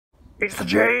It's the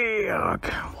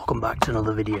JAAAAG! Welcome back to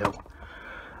another video.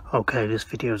 Okay, this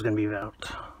video is going to be about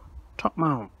top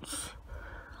mounts.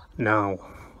 Now,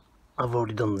 I've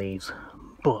already done these,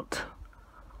 but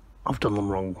I've done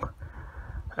them wrong.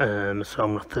 So I'm going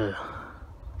to have to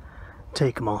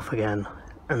take them off again,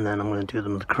 and then I'm going to do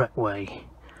them the correct way,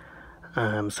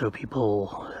 so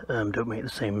people don't make the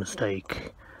same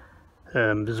mistake.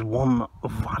 There's one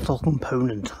vital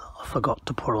component that I forgot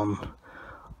to put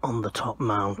on the top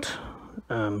mount,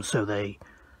 so they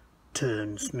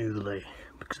turn smoothly,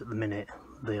 because at the minute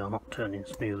they are not turning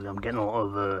smoothly. I'm getting a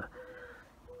lot of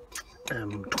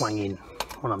twanging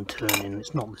when I'm turning.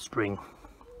 It's not the spring.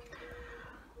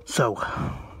 So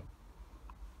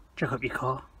jack up your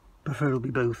car,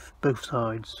 preferably both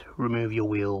sides, remove your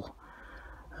wheel,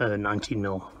 19mm,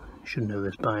 you should know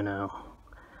this by now.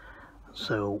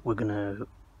 So we're going to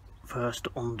first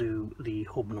undo the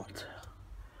hub nut.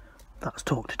 That's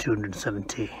torqued to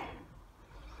 270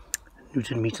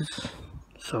 Newton meters.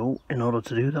 So in order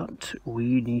to do that,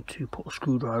 we need to put a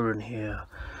screwdriver in here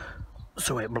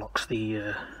so it blocks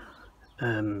the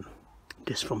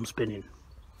disc from spinning.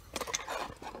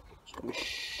 So let me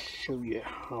show you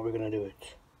how we're going to do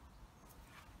it.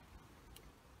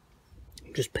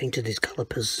 I've just painted these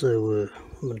calipers, so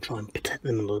I'm going to try and protect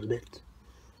them a little bit.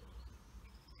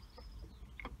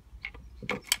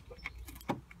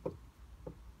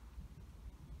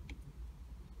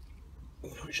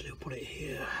 Actually, I'll put it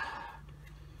here.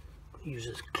 Use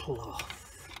this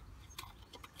cloth.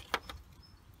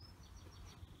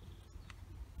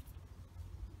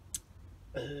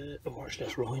 Oh, actually,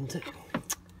 that's wrong, isn't it?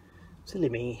 Silly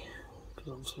me,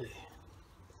 because obviously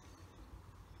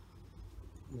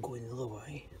I'm going the other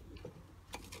way.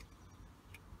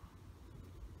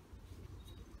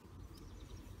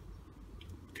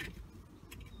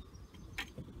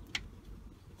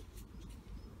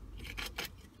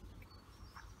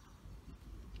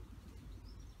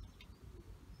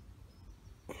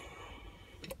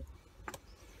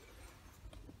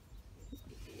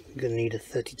 You're going to need a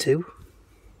 32,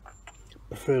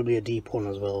 preferably a deep one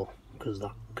as well, because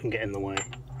that can get in the way.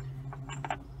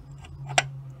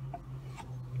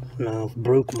 Now I've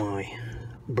broke my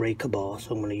breaker bar,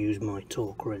 so I'm going to use my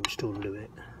torque wrench to undo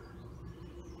it.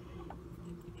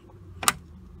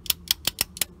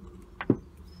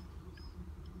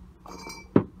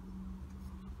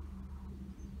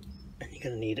 And you're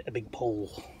going to need a big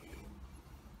pole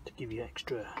to give you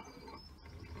extra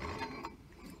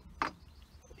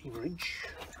leverage.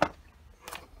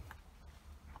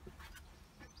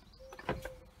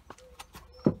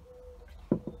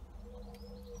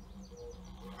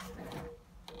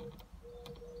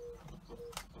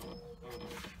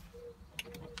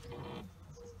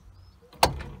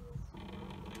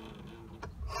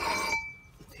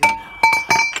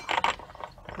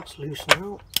 That's loose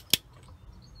now.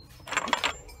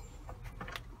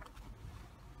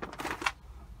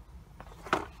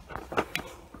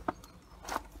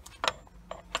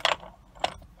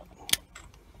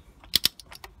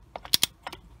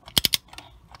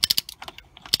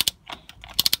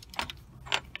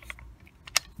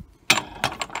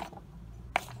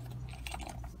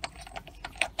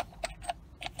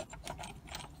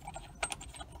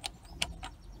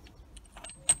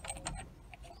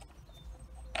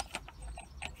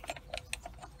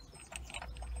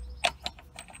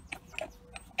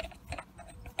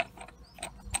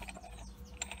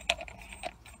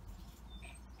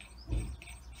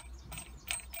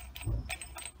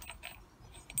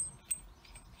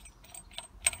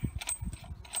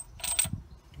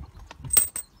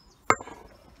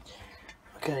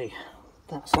 Okay,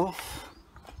 that's off.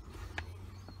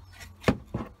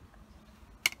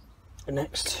 And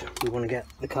next we want to get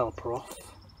the caliper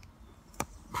off.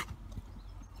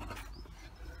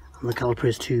 And the caliper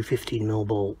is two 15mm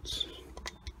bolts.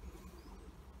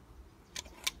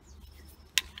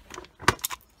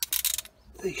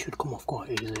 They should come off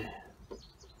quite easy.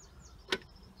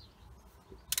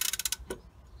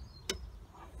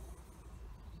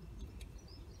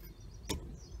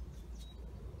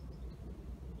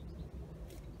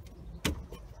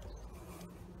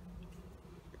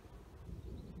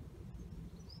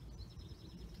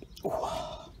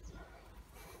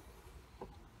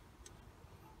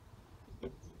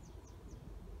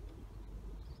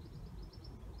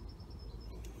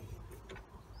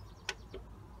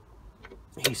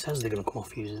 He says they're going to come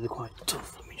off easy, they're quite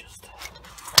tough. Let me just...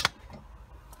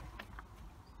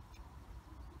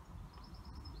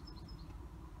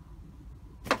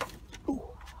 Ooh.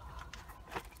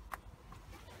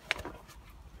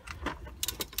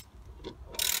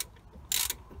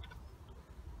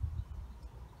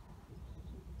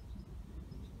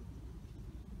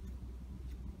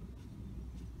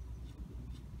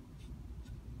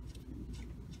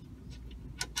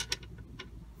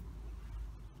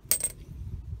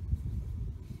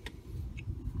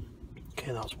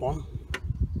 Okay, that's one.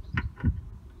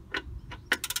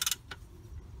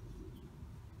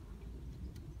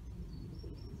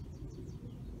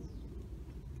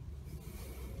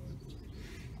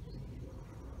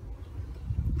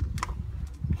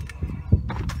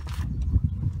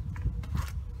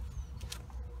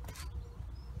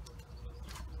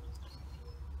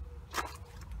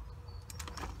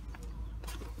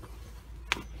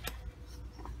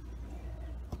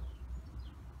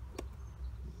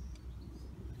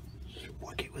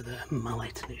 Whack it with a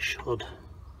mallet and it should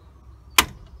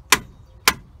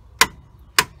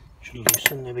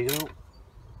loosen. There we go.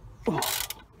 Oh.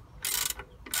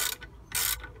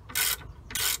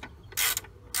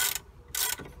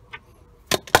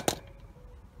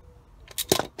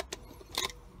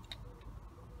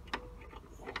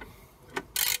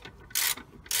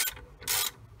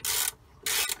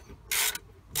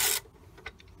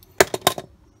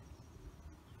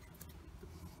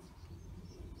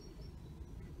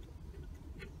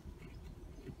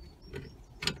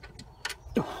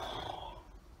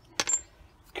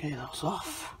 Okay, that's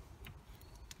off.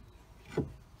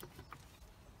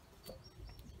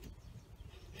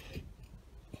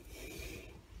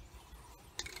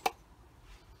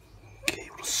 Okay,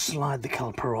 we'll slide the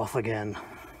caliper off again.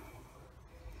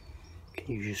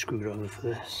 Can use your screwdriver for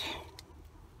this.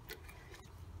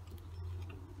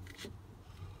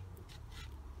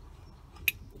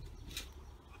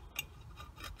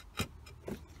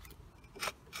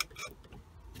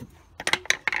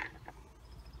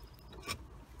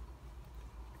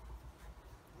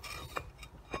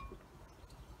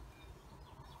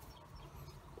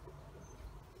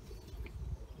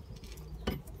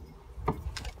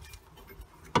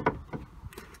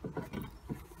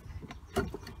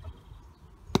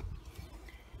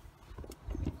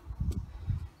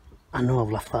 I know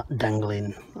I've left that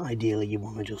dangling. Ideally you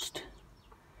want to just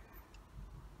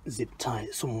zip tie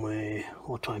it somewhere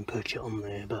or try and perch it on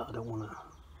there, but I don't want to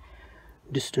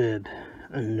disturb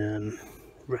and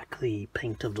wreck the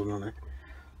paint I've done on it,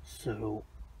 so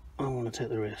I want to take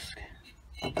the risk.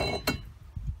 The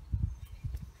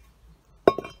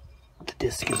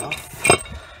disc is off.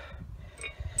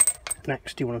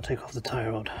 Next you want to take off the tie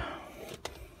rod.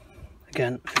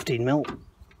 Again, 15mm.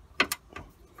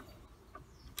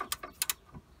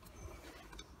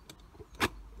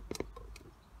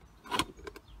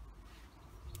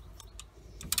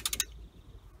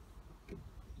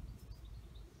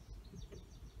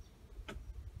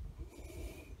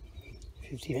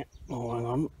 Oh, hang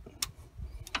on.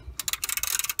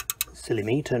 Silly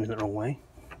me, turning it the wrong way.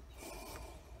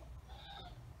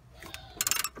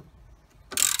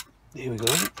 There we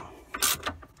go.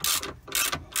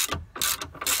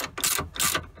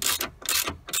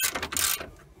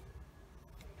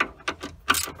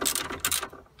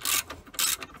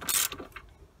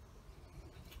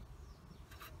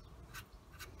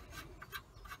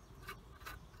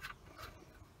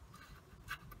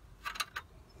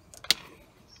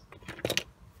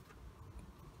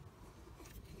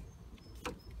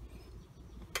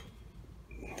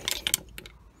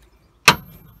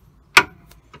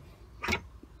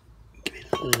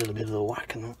 A little bit of the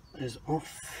whack and that is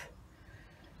off.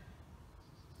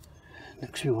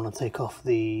 Next we want to take off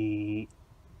the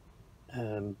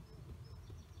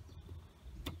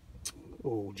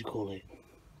what would you call it,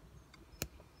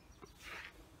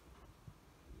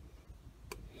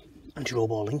 anti-roll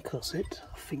bar link. That's it.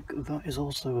 I think that is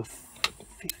also a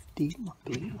 15, I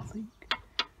believe. I think,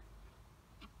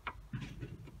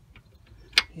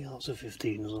 yeah, that's a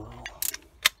 15 as well.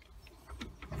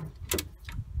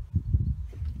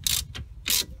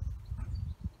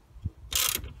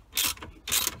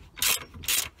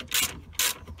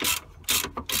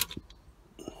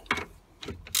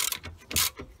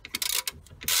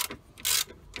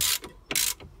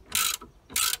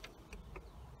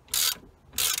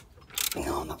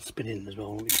 Oh, that's spinning as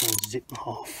well. Let me try and zip that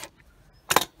off.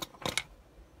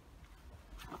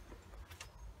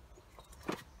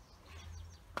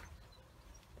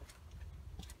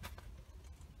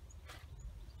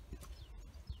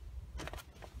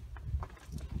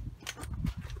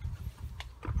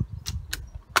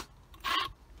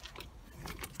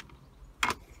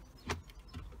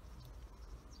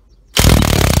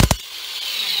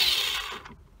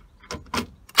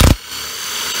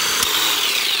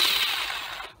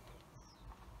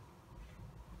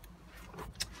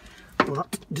 Well,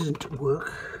 that didn't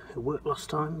work. It worked last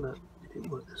time, but it didn't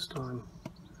work this time.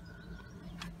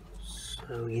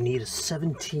 So you need a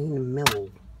 17mm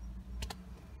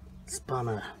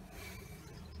spanner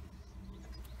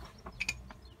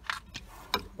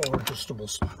or adjustable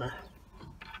spanner.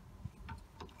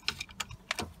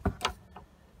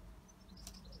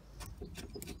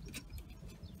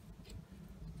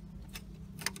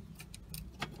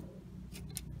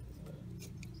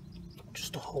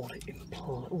 hold it in place.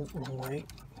 Oh, wrong way.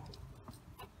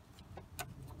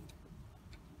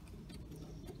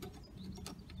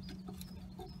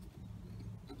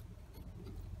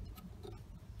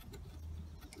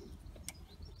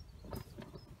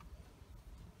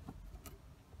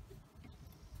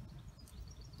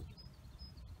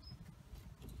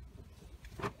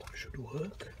 That should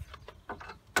work.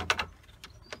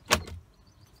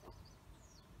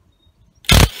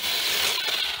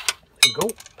 There we go.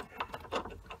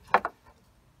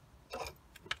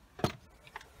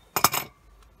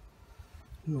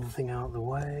 Another thing out of the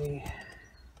way.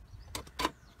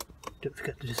 Don't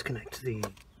forget to disconnect the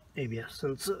ABS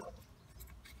sensor.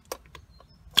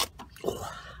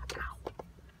 Oh, ow.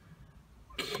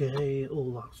 Okay,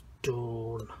 all that's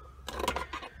done.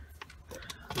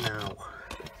 Now,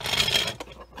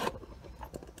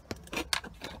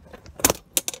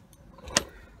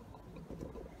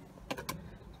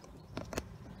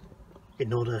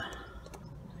 in order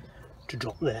to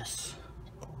drop this,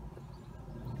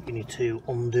 you need to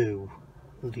undo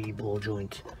the ball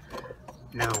joint.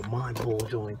 Now my ball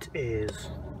joint it's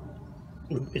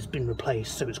been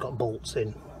replaced, so it's got bolts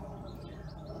in.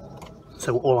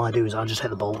 So all I do is I just take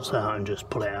the bolts out and just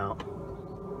pull it out.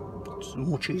 It's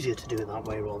much easier to do it that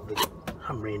way rather than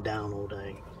hammering down all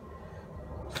day.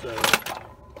 So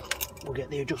we'll get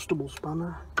the adjustable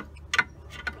spanner.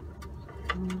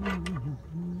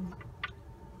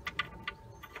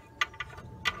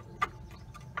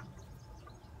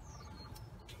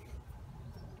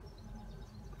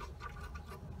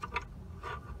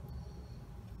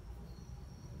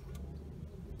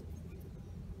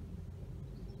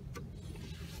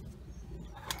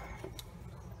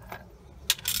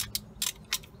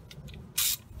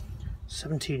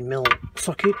 $17mm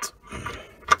socket.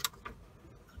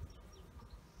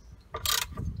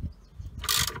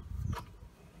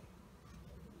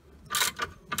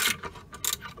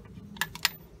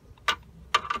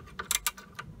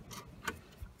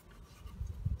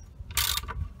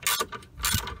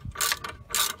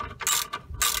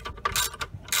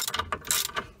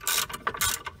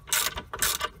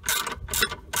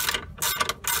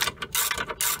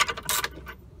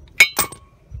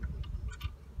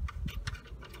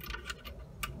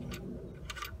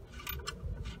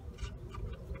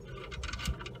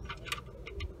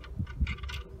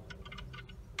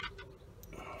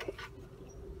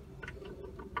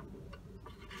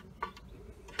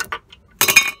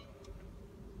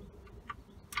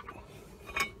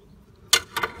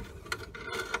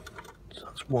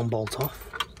 One bolt off.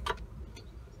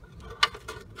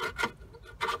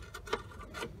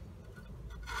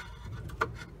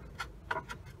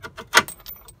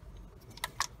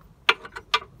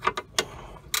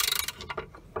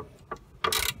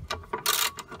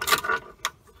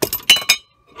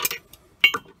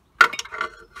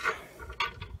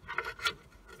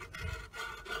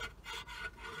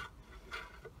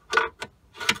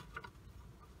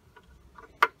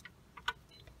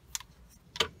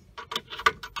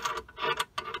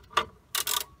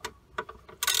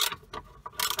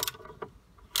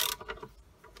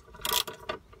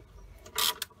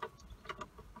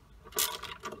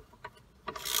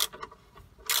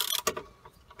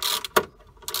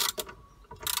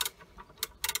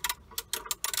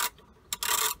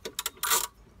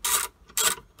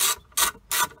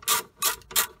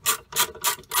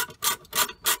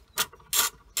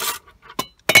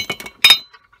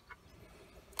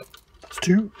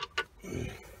 Two.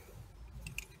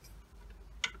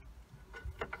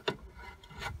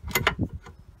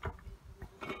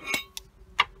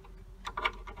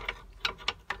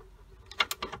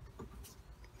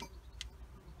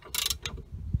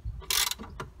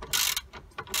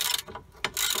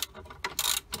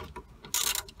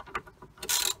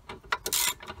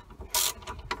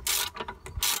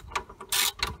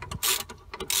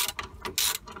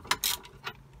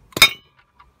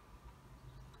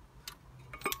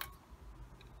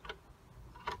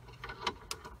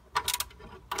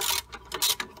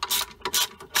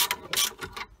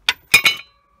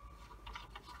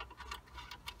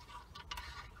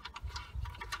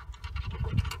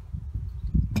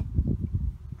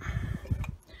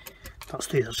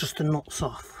 That's just the nuts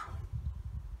off.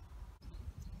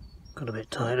 Got a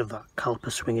bit tired of that caliper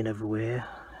swinging everywhere,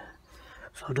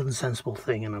 so I've done the sensible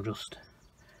thing and I've just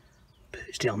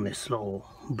perched it on this little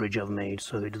bridge I've made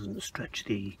so it doesn't stretch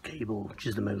the cable, which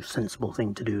is the most sensible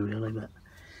thing to do really.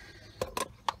 But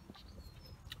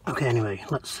okay, anyway,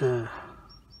 let's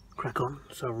crack on.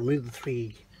 So I'll remove the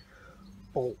 3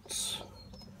 bolts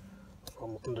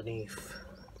from underneath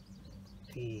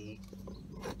the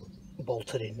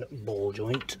bolted in ball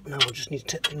joint. Now I just need to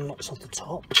take the nuts off the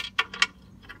top.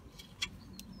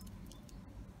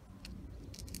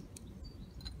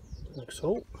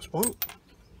 So that's one.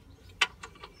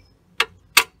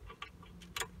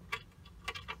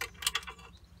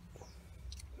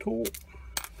 Two.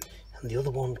 And the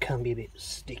other one can be a bit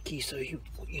sticky, so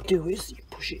what you do is you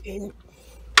push it in.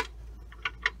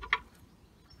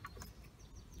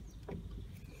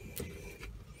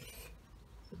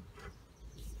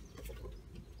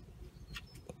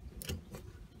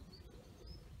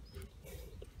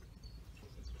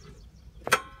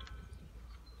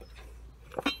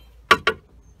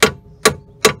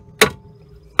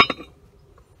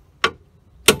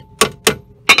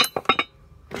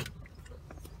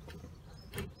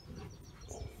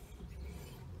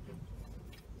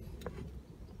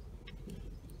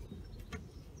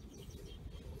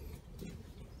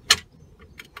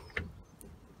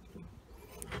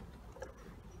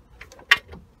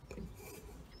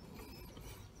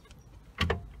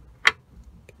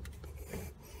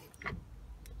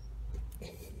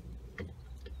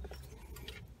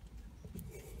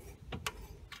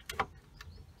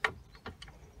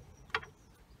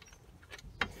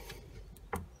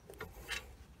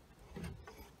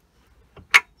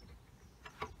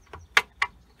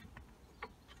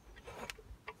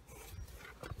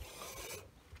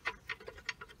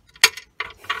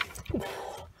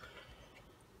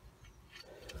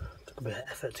 Took a bit of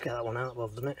effort to get that one out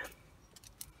of, didn't it?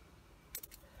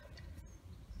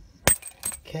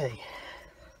 Okay,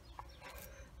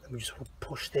 let me just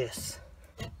push this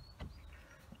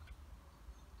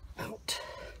out.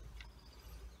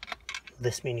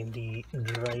 This meaning the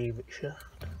drive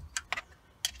shaft.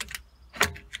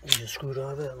 Use a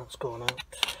screwdriver and that's going out.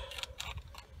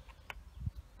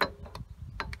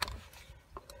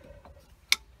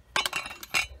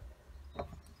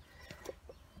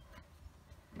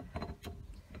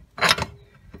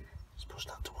 Let's push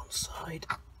that to one side.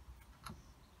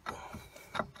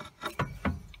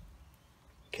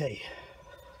 Okay.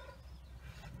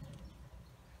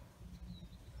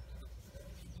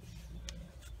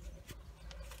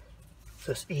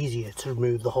 So it's easier to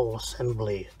remove the whole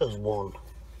assembly as one.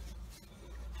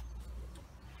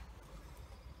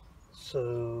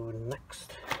 So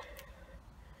next,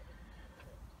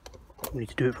 we need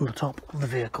to do it from the top of the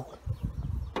vehicle.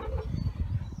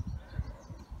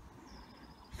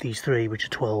 These three, which are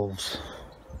 12s.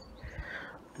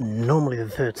 Normally they're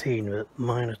 13, but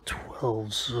mine are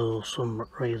 12s for some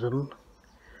reason.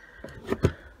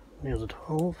 Here's a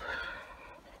 12.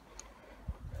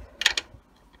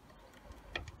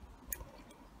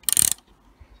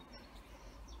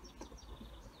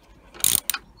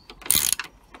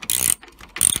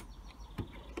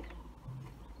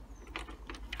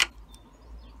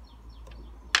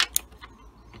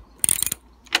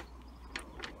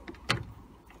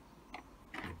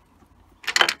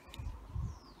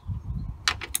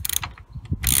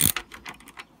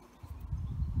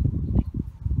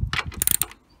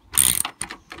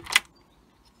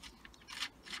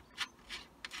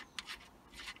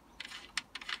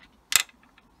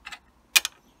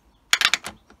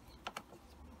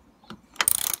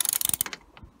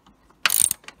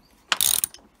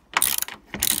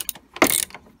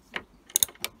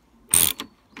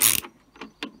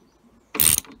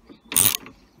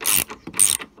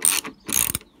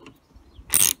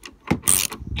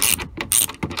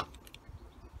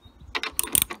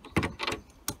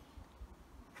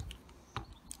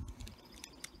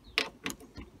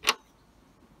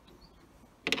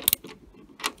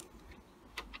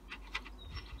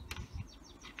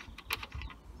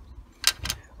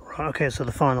 Right, okay, so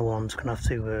the final one's gonna have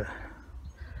to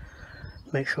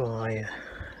make sure I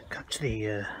catch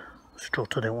the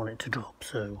strut. I don't want it to drop,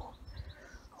 so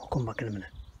I'll come back in a minute.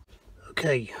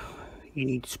 Okay, you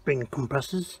need spring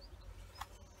compressors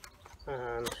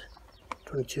and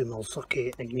 22mm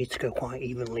socket, and you need to go quite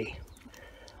evenly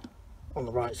on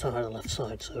the right side and the left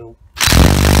side. So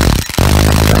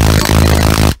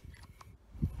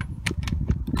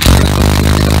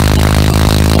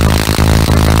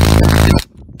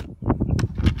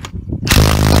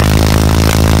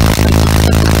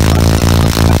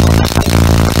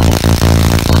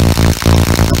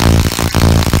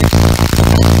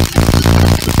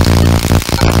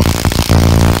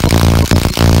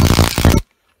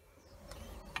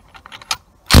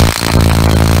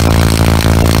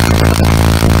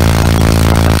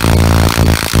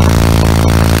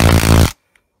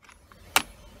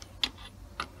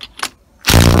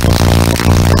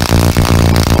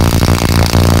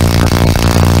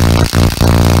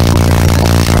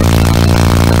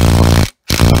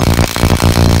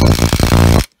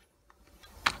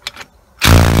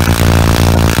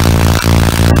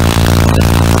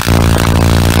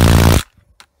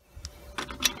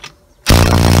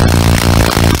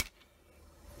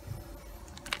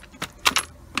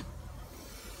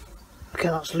Okay,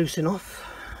 that's loose enough.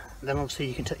 Then obviously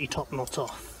you can take your top knot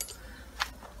off.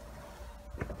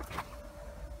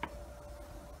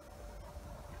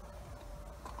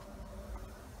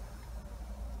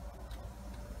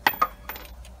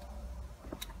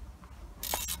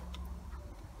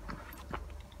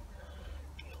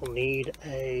 You'll need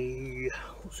a,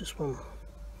 what's this one?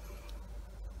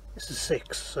 This is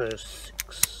 6, so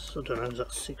 6, I don't know, is that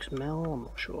 6mm? I'm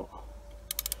not sure.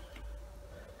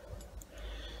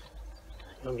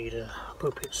 You'll need an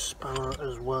appropriate spanner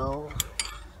as well.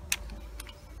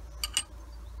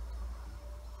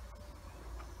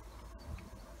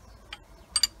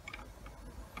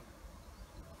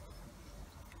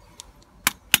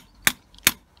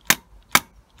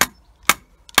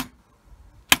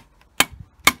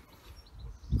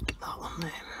 Get that one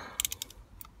there.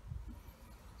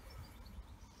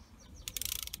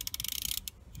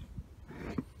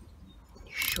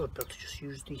 You should be able to just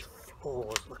use the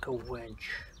floor as like a wedge.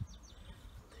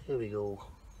 There we go.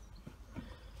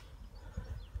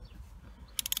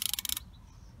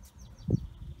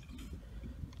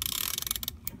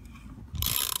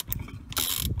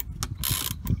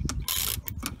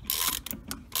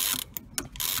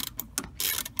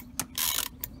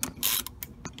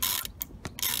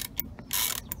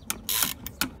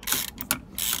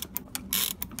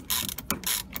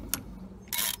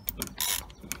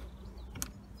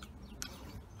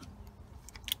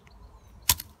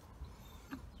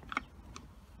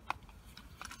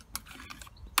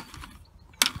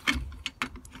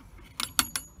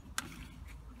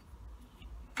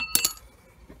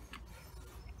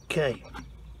 Okay.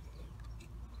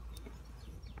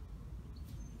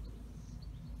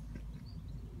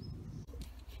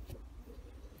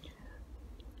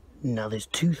 Now there's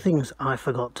two things I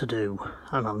forgot to do,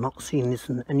 and I've not seen this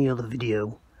in any other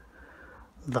video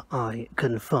that I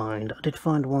can find. I did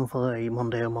find one for the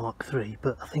Mondeo Mark III,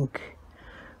 but I think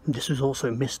this was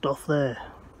also missed off there.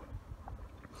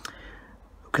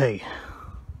 Okay.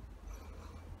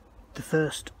 The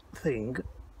first thing,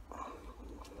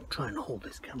 try and hold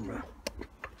this camera,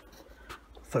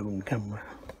 phone camera.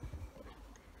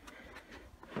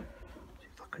 See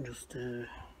if I can just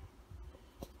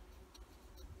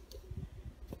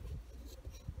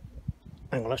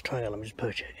hang on, let's try again. Let me just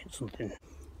perch it against something.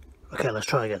 Okay, let's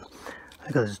try again.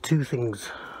 Okay, there's two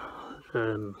things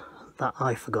that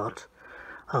I forgot.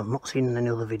 I've not seen in any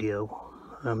other video.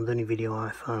 The only video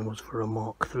I found was for a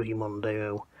Mark III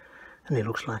Mondeo, and it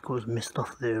looks like it was missed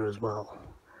off there as well.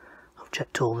 I've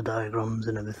checked all the diagrams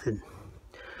and everything.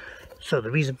 So the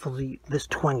reason for this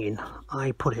twanging,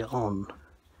 I put it on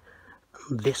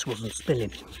and this wasn't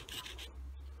spinning,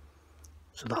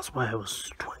 so that's why I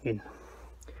was twanging.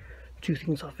 Two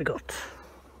things I forgot.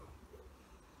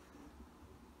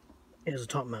 Here's a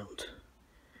top mount.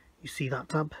 You see that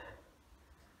tab?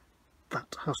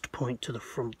 That has to point to the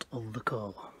front of the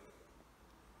car.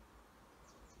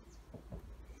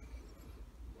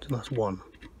 So that's one.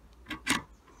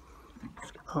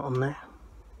 Let's get that on there.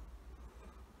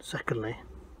 Secondly,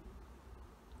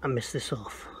 I missed this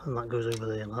off, and that goes over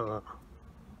there like that.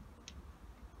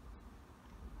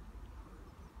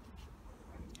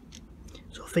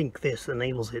 So I think this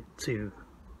enables it to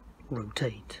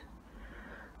rotate.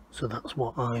 So that's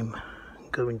what I'm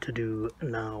going to do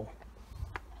now.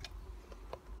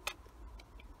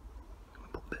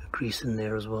 Put a bit of grease in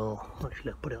there as well.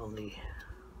 Actually, I'll put it on the...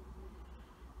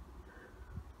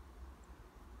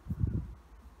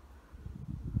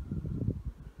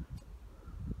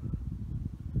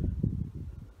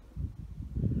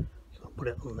 So I'll put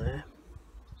it on there.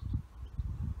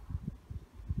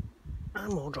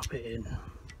 And we'll drop it in.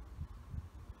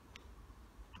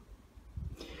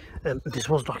 This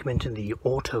was documented in the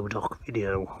auto dock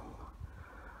video.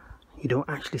 You don't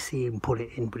actually see him put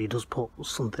it in, but he does put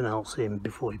something else in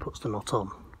before he puts the knot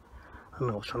on.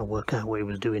 And I was trying to work out what he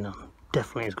was doing, and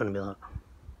definitely it's going to be that.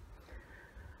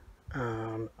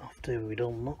 And after we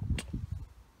done that,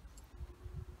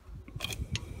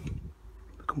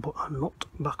 we can put our knot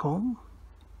back on.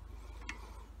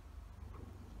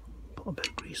 Put a bit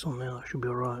of grease on there, that should be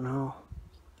alright now.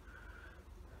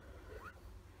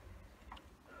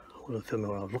 I wasn't filming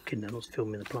where I was looking then, I was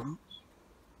filming the plants.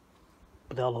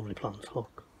 But they are lovely plants,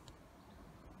 look.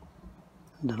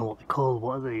 I don't know what they're called,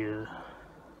 what are they?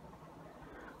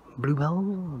 Bluebells?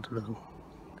 I don't know.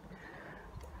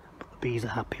 But the bees are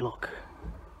happy, look.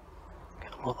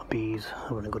 Get a lot of bees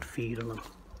having a good feed on them.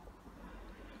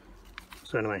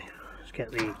 So anyway, let's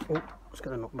get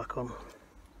the knot back on.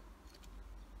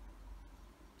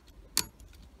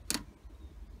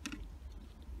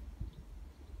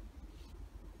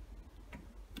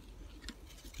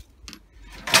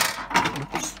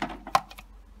 Oops.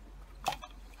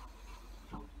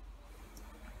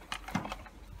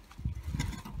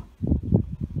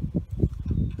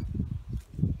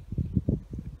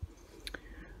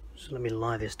 So let me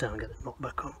lie this down and get the nut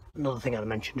back on. Another thing I'd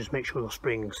mention, just make sure your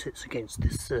spring sits against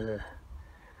this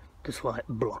this like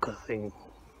blocker thing.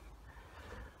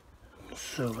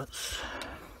 So let's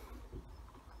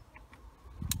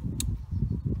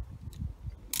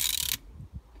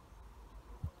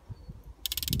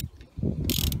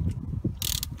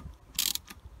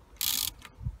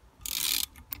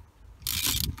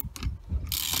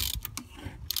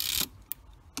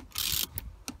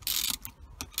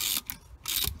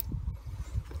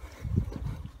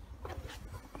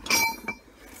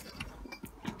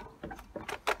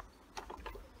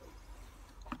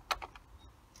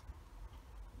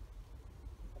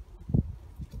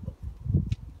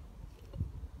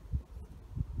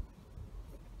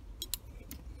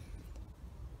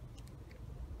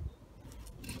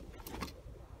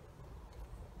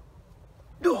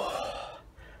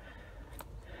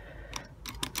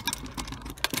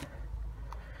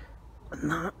and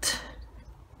that.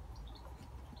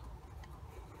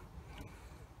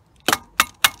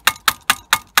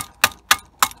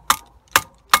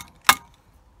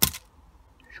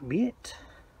 Should be it.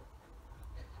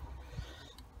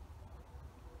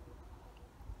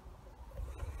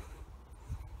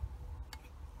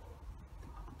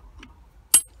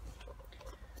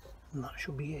 And that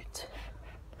should be it.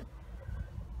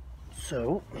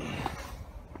 So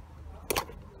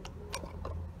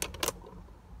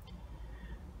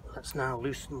let's now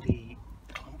loosen the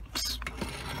clamps.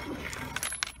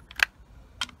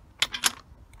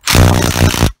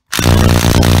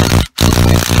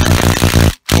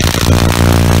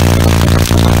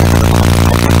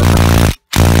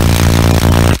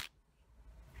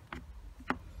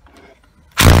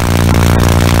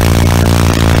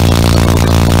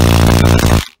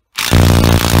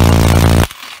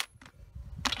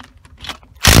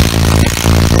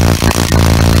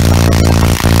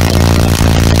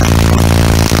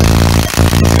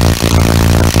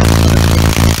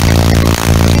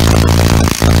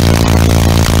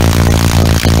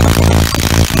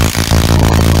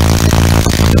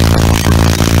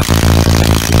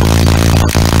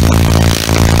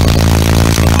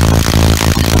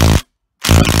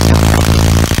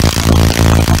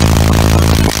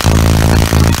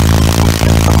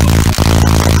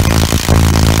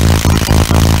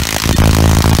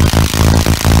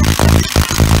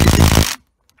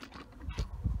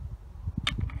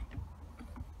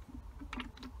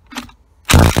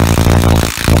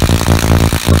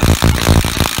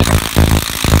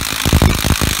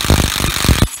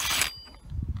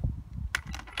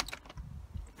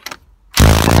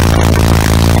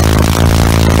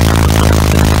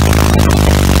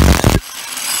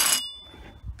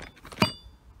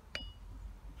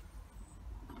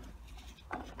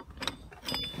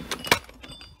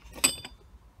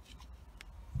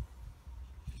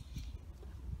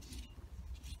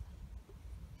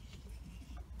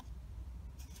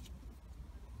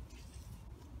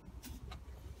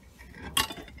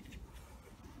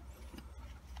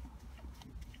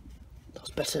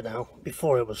 Better now.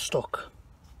 Before it was stuck.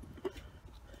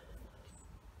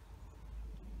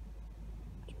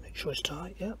 Just make sure it's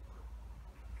tight. Yep.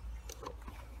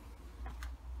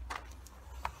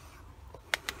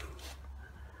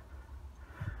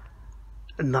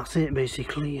 And that's it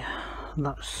basically.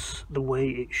 That's the way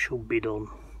it should be done.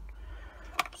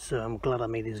 So I'm glad I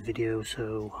made this video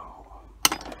so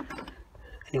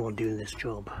anyone doing this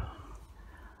job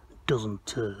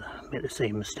doesn't make the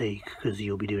same mistake, because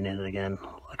you'll be doing it again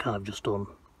like I've just done.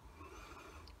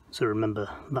 So remember,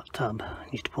 that tab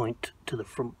needs to point to the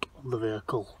front of the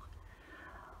vehicle.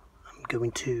 I'm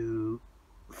going to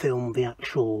film the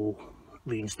actual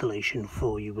reinstallation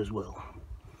for you as well.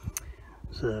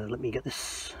 So let me get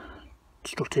this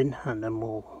strut in and then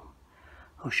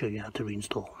I'll show you how to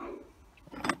reinstall.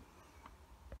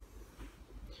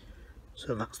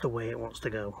 So that's the way it wants to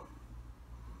go.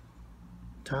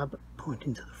 Tab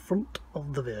pointing to the front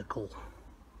of the vehicle.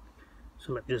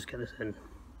 So let me just get this in.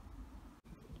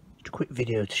 Just a quick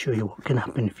video to show you what can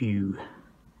happen if you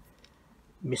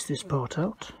miss this part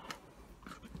out.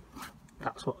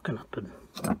 That's what can happen.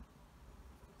 Got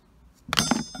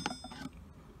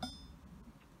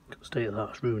to stay at that,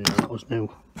 it's ruined now, that was new.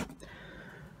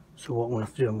 So what I'm going to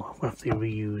have to do, I'm going to have to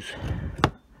reuse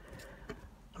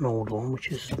an old one which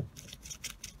is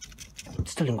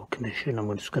still in good condition.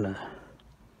 I'm just going to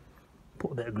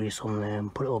put a bit of grease on there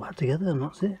and put it all back together, and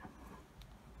that's it.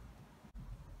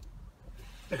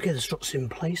 Okay, the strut's in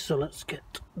place, so let's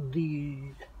get the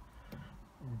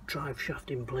drive shaft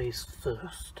in place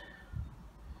first.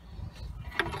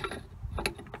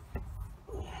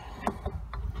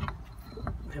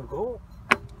 There we go.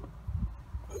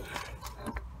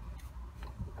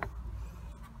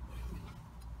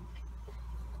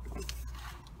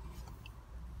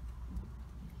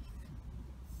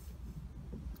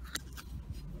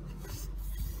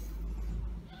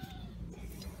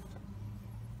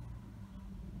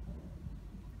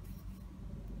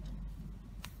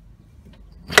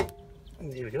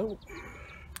 There we go.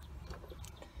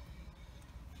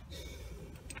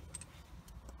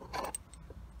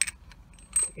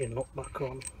 Put your nut back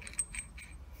on.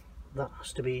 That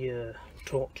has to be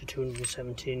torqued to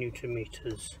 270 Newton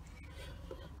meters,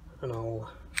 and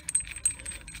I'll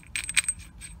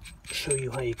show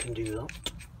you how you can do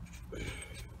that.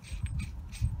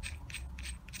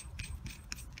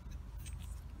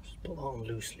 Just put that on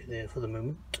loosely there for the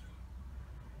moment.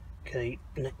 Okay,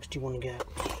 next you want to get,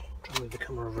 try and move the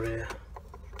camera over here.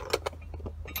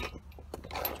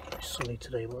 It's sunny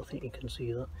today, but I think you can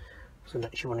see that. So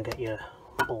next you want to get your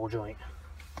ball joint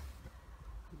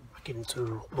back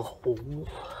into the hole.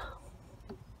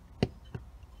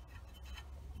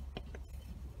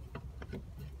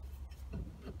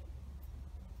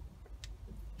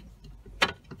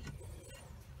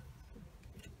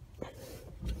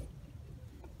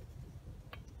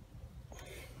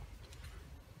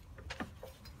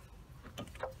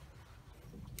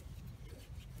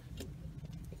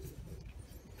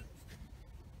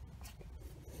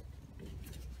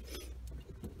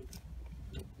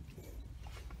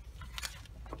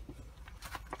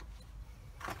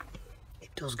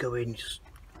 Does go in, just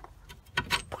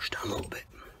push down a little bit.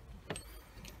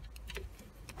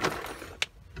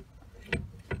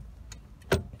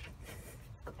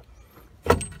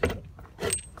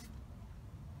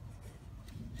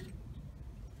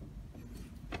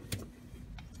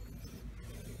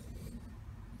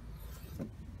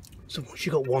 So once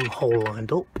you've got one hole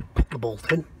lined up, put the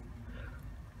bolt in.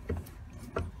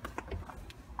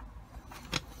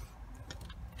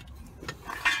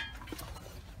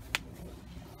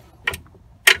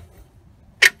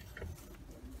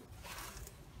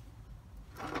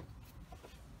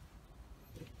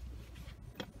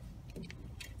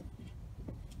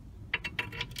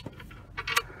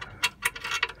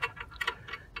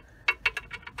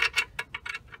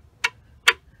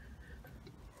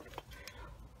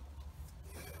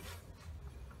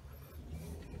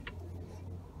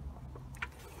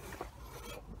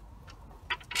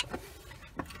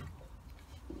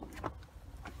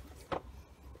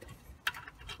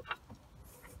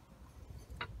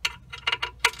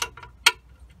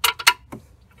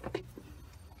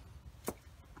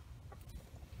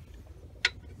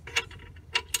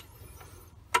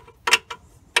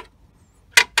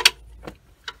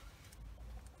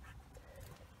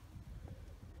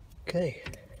 Okay,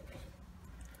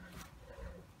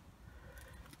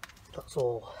 that's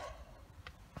all.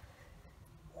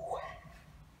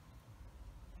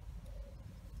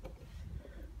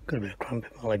 Got a bit of cramp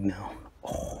in my leg now.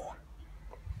 Oh,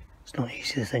 it's not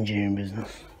easy, this engineering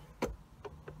business.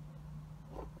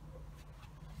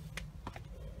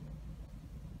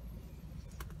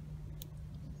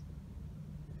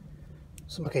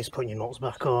 So in my case, putting your nuts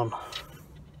back on.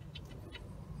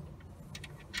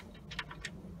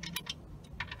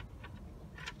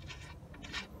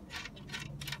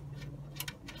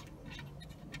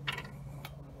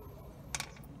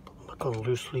 Back on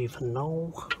loosely for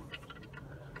now.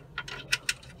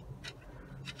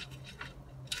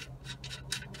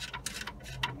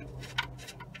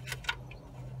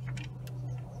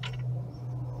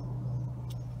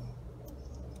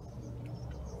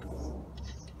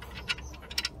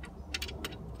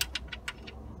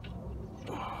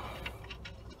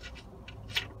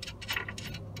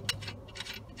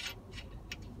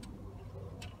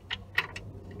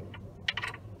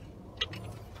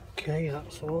 Okay,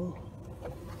 that's on.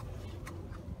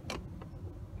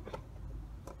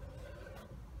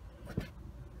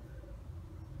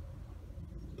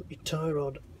 Put your tie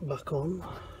rod back on.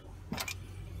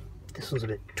 This one's a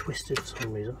bit twisted for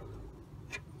some reason.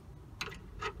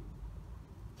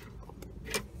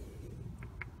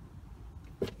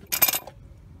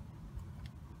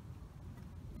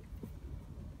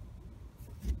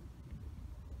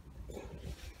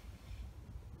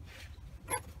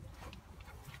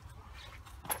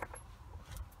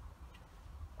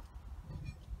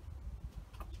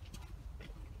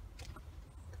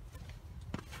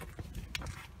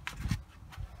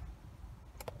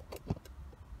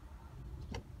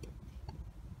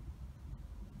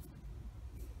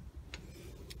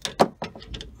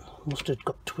 Must have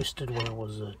got twisted when I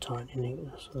was tightening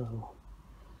it, so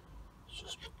it's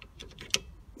just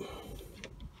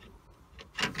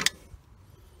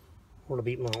what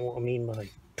I mean by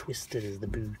twisted is the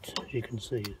boot, as you can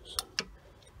see, is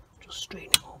just straighten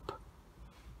it up.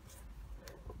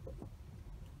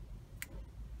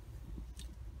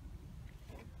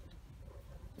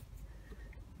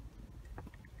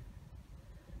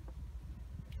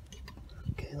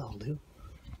 Okay, that'll do.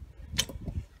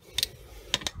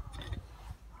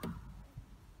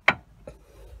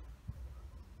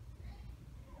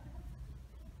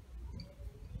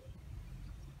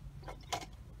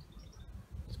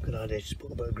 idea, just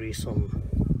put a bit of grease on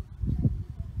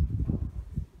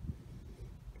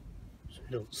so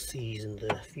you don't seize in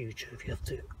the future if you have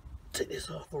to take this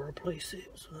off or replace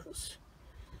it. So that's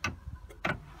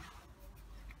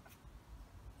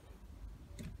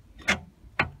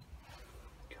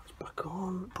goes back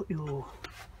on. Put your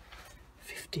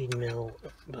 15mm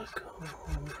back on.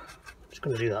 I'm just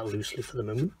going to do that loosely for the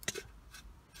moment.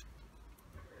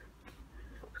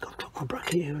 I've got a top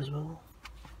bracket here as well.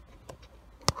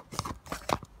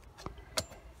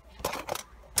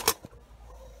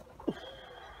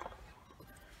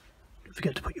 Don't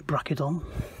forget to put your bracket on.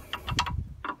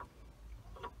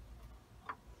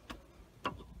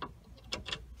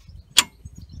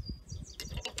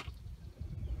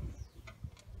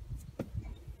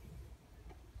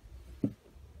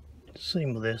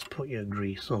 Same with this, put your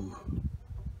grease on.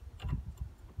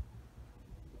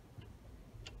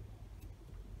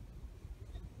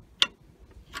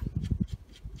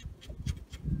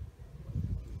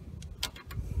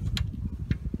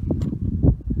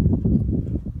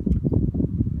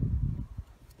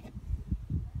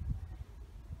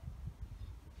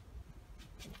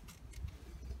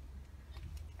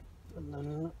 And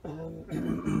then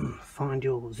find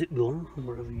your zip gun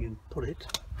wherever you put it.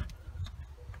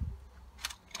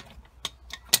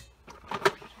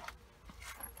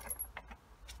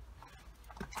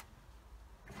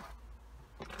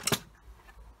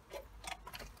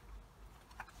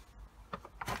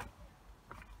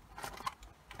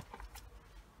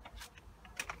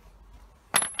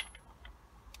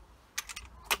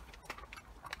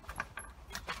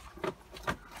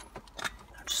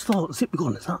 Thought zip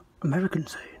gun, is that American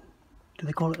saying? Do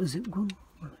they call it a zip gun?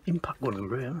 Impact gun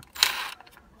over here.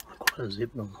 I call it a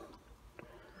zip gun.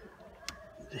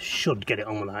 This should get it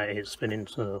on without it spinning,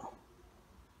 so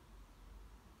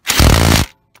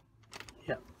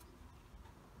yeah.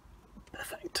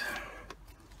 Perfect.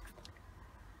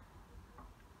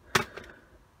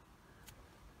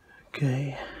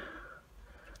 Okay.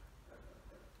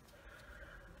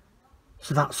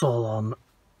 So that's all on.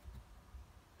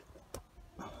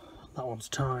 That one's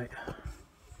tight.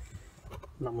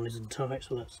 That one isn't tight,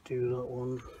 so let's do that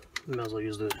one. May as well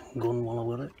use the gun while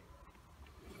I've got it.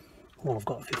 Well, I've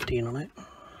got 15 on it.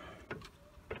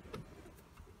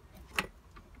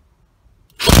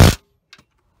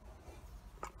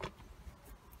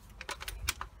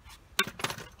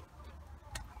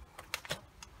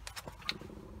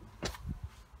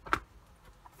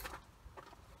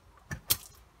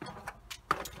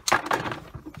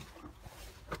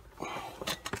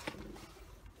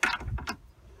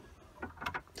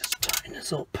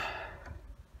 Up.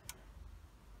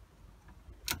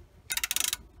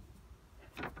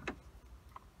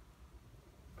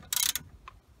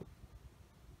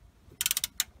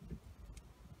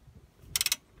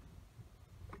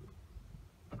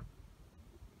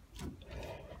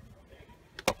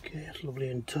 Okay, that's lovely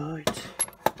and tight.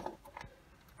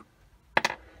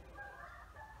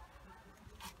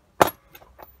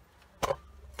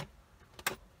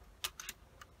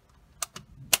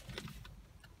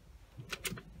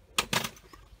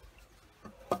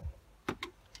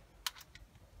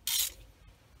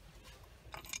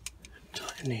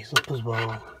 Tighten these up as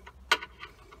well.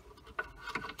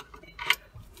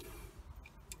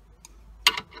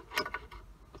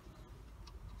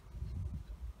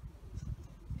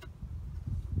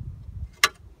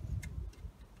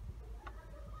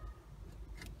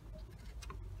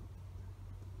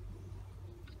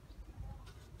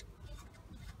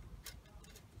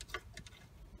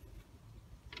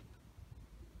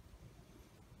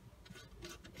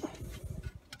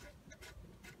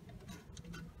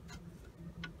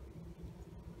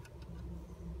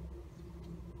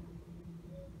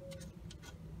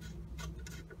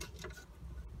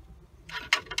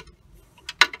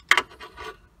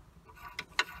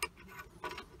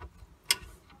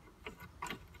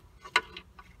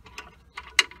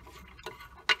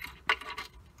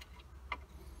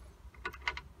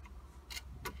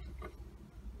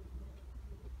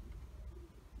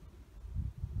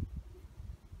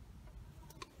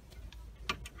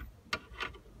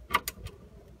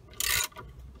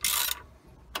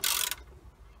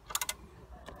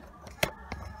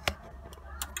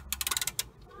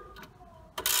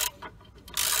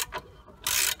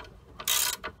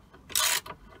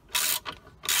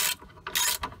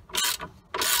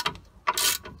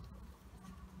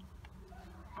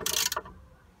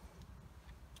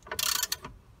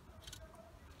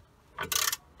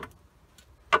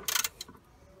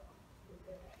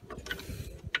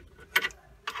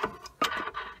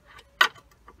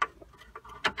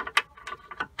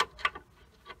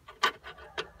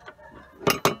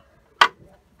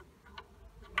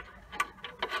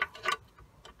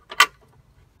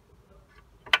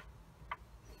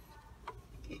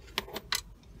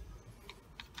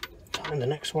 tighten the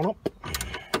next one up.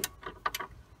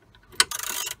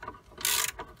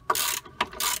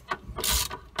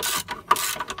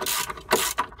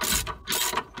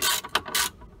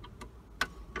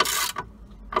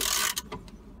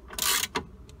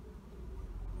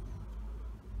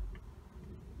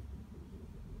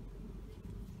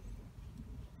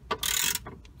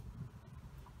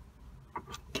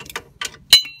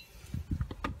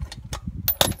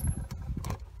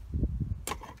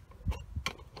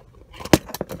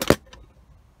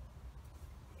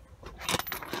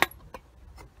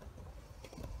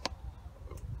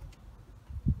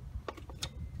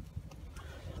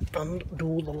 And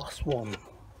do the last one.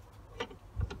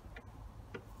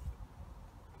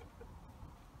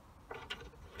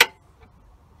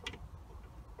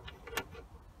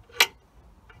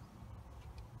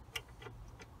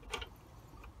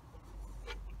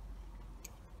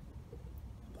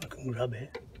 I can grab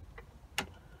it.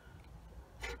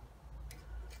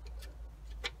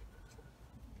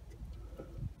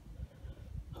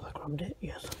 Have I grabbed it?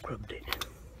 Yes, I've grabbed it.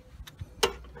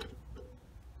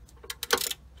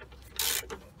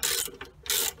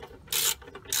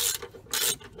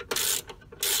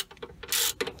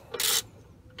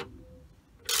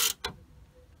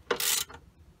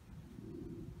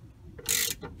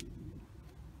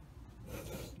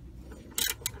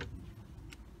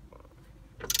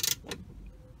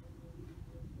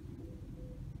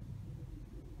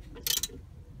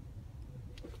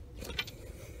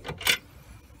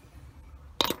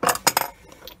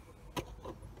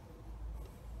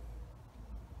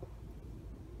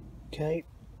 Okay,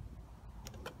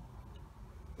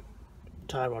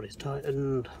 tie rod is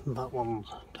tightened, that one's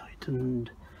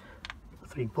tightened, the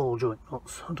 3 ball joint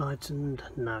knots are tightened,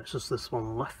 now it's just this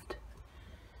one left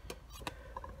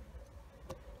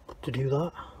to do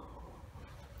that.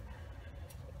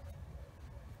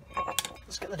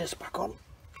 Let's get the disc back on.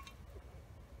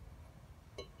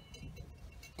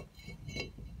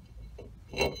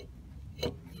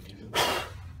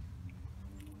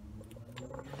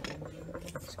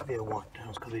 Let's give it a wipe down,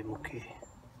 it's got a bit mucky.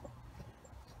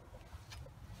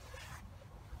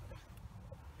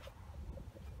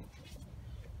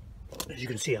 As you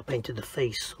can see, I painted the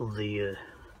face of the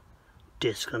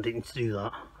disc, and I didn't need to do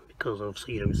that because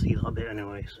obviously you don't see that bit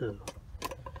anyway, so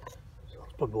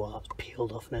that's probably why that's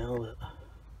peeled off now, but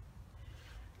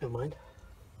never mind.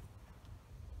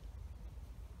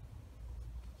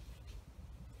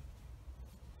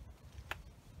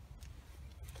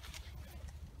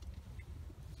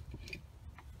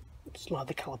 Slide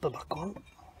the caliper back on.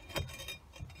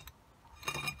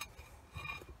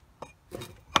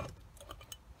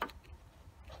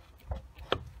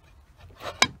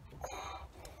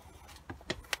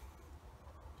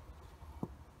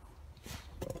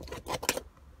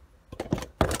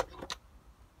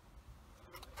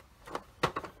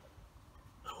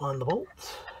 Align the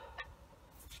bolts.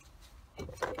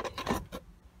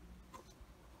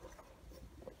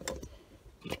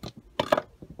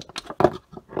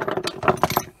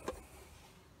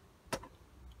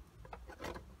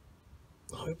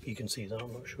 I hope you can see that,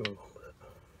 I'm not sure.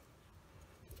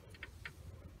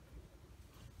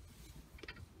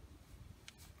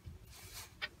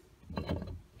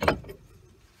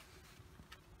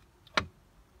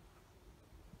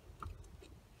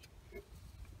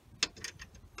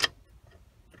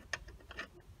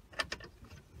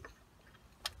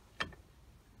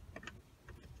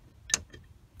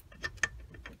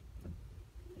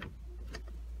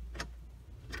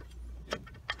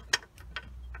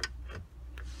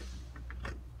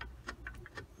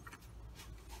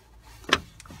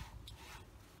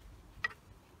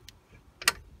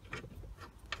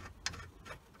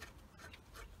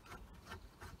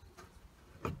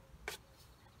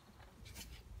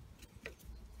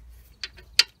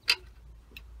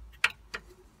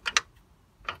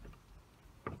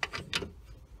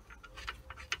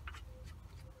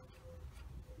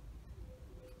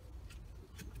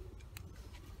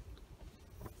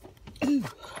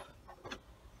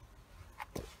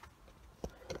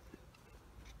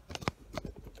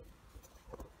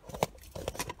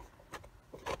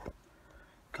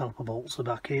 Caliper bolts are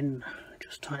back in,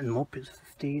 just tighten them up, it's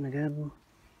 15 again.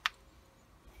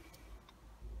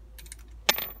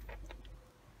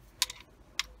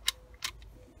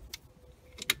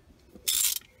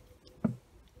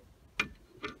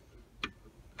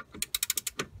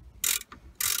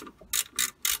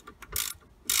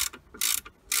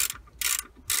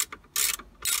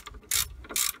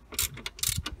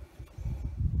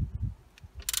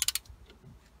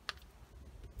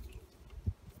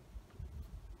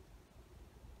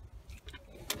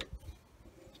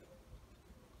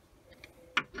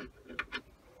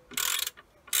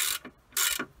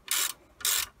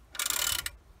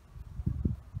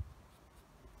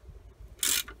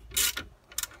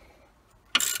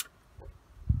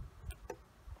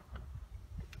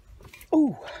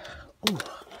 Oh,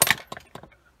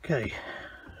 okay,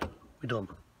 we're done.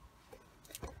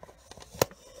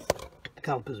 The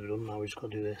calipers are done, now we just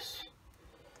got to do this.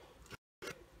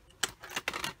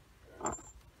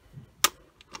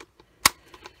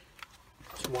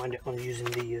 Just wind it on using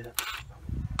the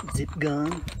zip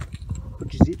gun.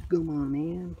 Put your zip gun on,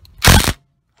 man.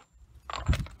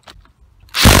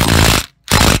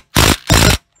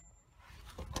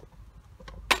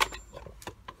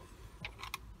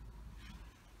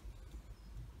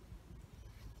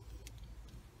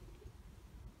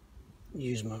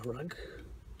 Use my rag.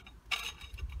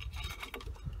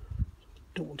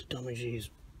 Don't want to damage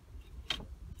these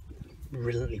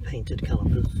brilliantly painted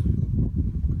calipers.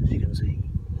 As you can see,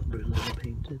 brilliantly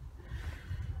painted.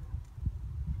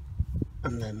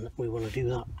 And then we want to do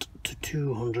that to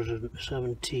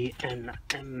 270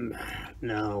 Nm.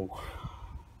 Now,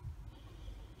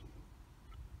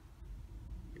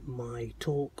 my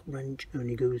torque wrench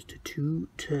only goes to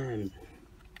 210.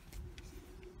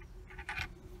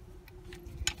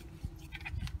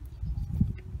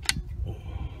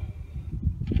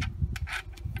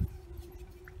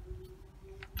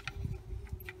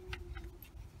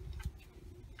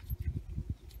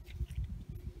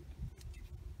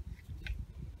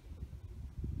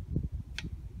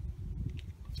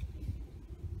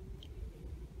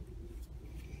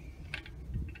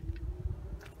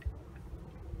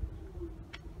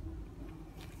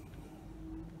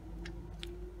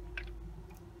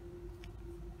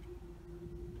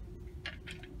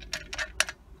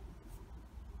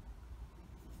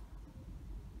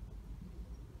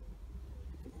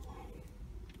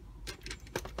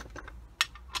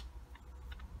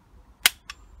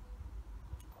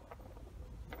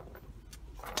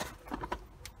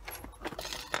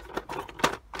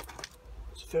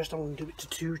 First I'm going to do it to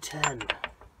 210.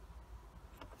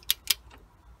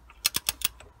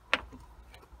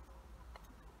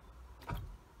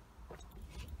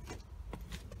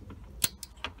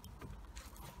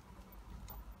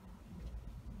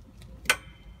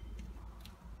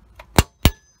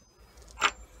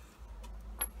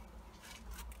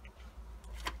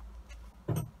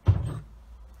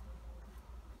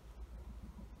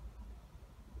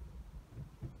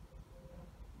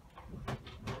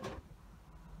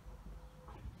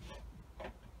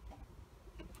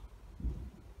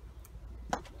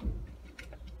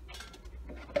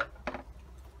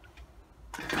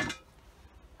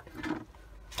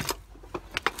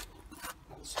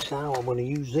 Now I'm going to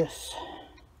use this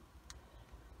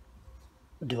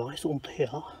device up here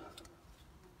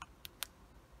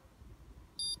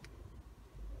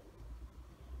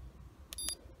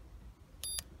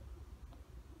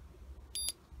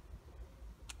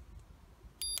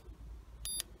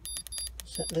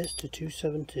set this to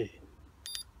 270.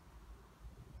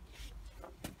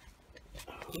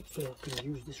 Hopefully I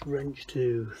can use this wrench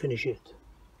to finish it.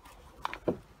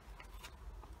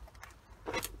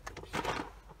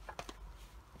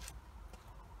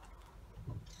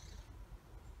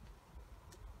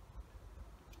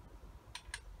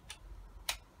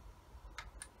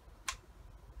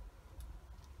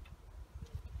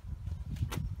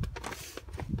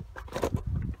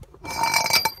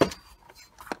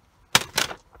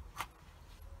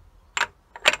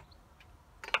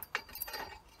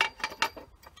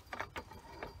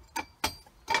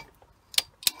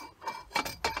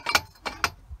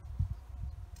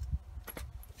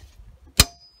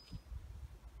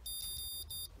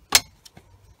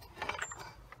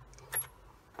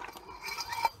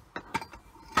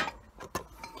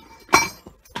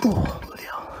 Oh, bloody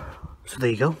hell. So there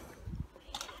you go.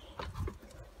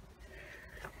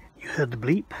 You heard the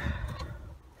bleep.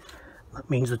 That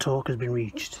means the torque has been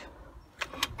reached.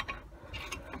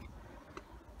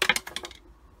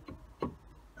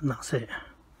 And that's it.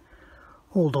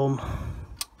 All done.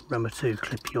 Remember to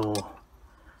clip your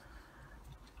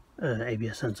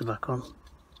ABS sensor back on.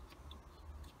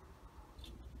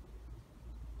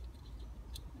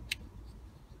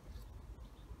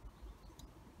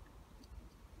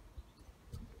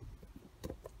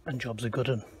 And jobs are good.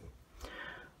 And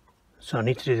so I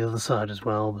need to do the other side as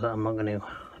well, but I'm not going to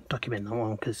document that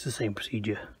one because it's the same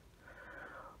procedure.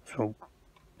 So,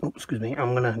 oh, excuse me,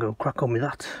 I'm going to go crack on with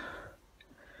that.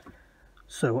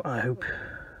 So I hope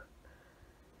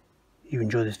you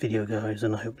enjoy this video, guys,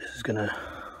 and I hope this is going to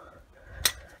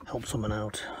help someone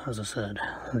out. As I said,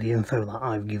 the info that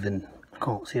I've given I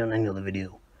can't see on any other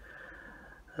video.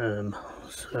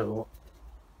 So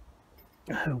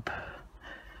I hope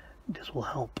this will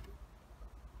help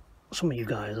some of you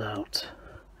guys out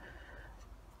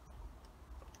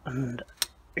and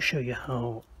show you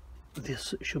how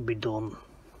this should be done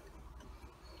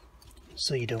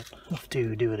so you don't have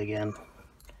to do it again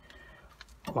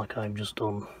like I've just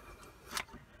done.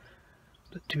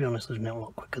 But to be honest, there's been a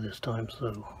lot quicker this time,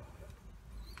 so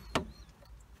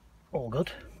all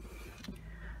good.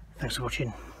 Thanks for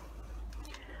watching.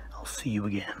 I'll see you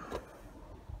again.